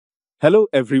Hello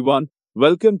everyone,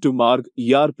 welcome to Marg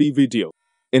ERP video,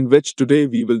 in which today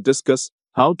we will discuss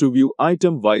how to view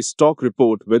item-wise stock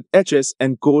report with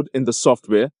HSN code in the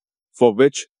software, for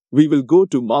which we will go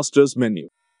to Master's menu,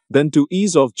 then to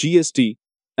Ease of GST,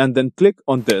 and then click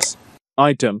on this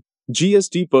item,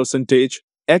 GST percentage,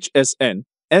 HSN,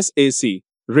 SAC,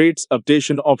 rates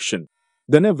updation option.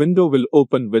 Then a window will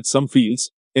open with some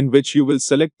fields, in which you will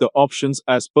select the options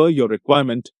as per your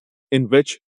requirement, in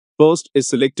which first is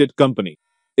selected company.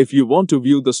 If you want to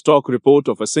view the stock report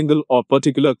of a single or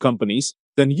particular companies,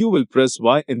 then you will press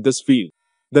Y in this field.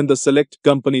 Then the select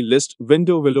company list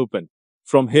window will open.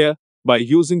 From here, by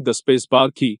using the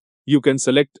spacebar key, you can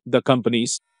select the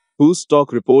companies whose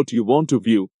stock report you want to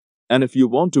view. And if you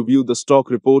want to view the stock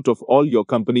report of all your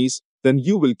companies, then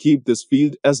you will keep this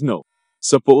field as no.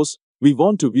 Suppose we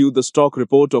want to view the stock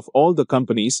report of all the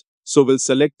companies, so we'll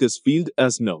select this field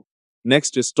as no.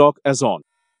 Next is stock as on.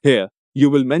 Here,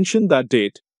 you will mention that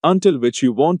date until which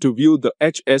you want to view the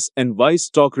HSN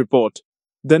stock report.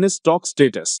 Then is stock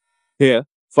status. Here,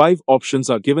 5 options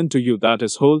are given to you, that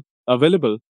is whole,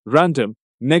 available, random,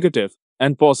 negative,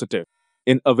 and positive.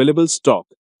 In available stock,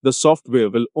 the software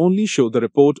will only show the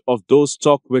report of those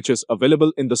stock which is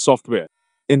available in the software.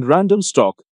 In random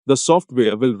stock, the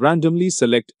software will randomly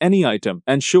select any item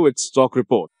and show its stock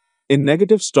report. In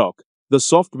negative stock, the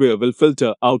software will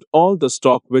filter out all the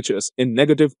stock which is in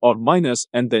negative or minus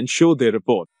and then show their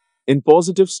report. In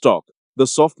positive stock, the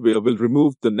software will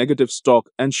remove the negative stock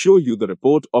and show you the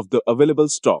report of the available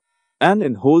stock. And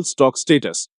in whole stock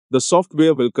status, the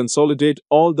software will consolidate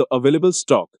all the available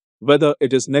stock, whether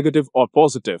it is negative or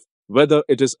positive, whether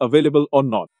it is available or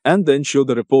not, and then show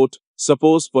the report.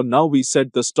 Suppose for now we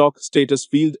set the stock status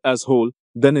field as whole,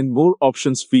 then in more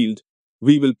options field,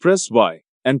 we will press Y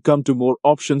and come to more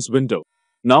options window.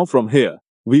 Now from here,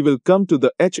 we will come to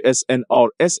the HSN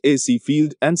or SAC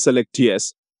field and select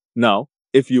yes. Now,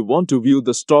 if you want to view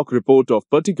the stock report of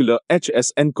particular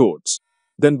HSN codes,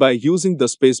 then by using the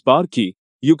spacebar key,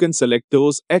 you can select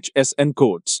those HSN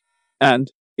codes.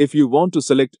 And if you want to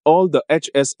select all the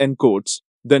HSN codes,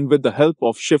 then with the help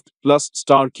of Shift plus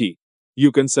star key,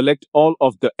 you can select all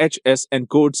of the HSN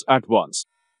codes at once.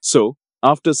 So,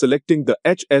 after selecting the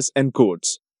HSN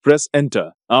codes, press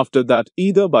enter. After that,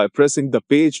 either by pressing the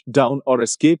page down or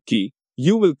escape key,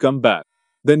 you will come back.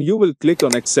 Then you will click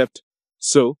on accept.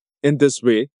 So, in this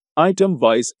way,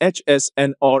 item-wise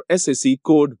HSN or SAC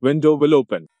code window will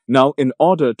open. Now, in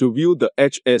order to view the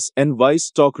HSN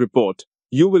stock report,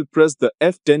 you will press the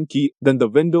F10 key, then the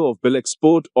window of bill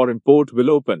export or import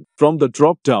will open. From the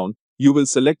drop-down, you will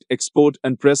select export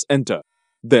and press enter.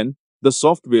 Then, the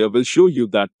software will show you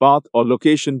that path or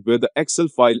location where the Excel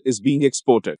file is being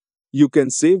exported. You can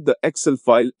save the Excel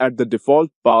file at the default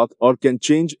path or can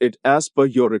change it as per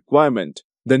your requirement.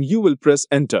 Then you will press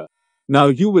enter. Now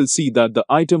you will see that the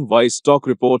item-wise stock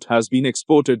report has been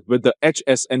exported with the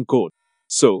HSN code.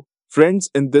 So,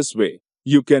 friends, in this way,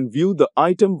 you can view the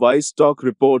item-wise stock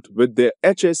report with their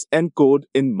HSN code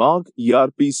in Marg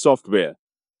ERP software.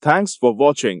 Thanks for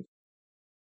watching.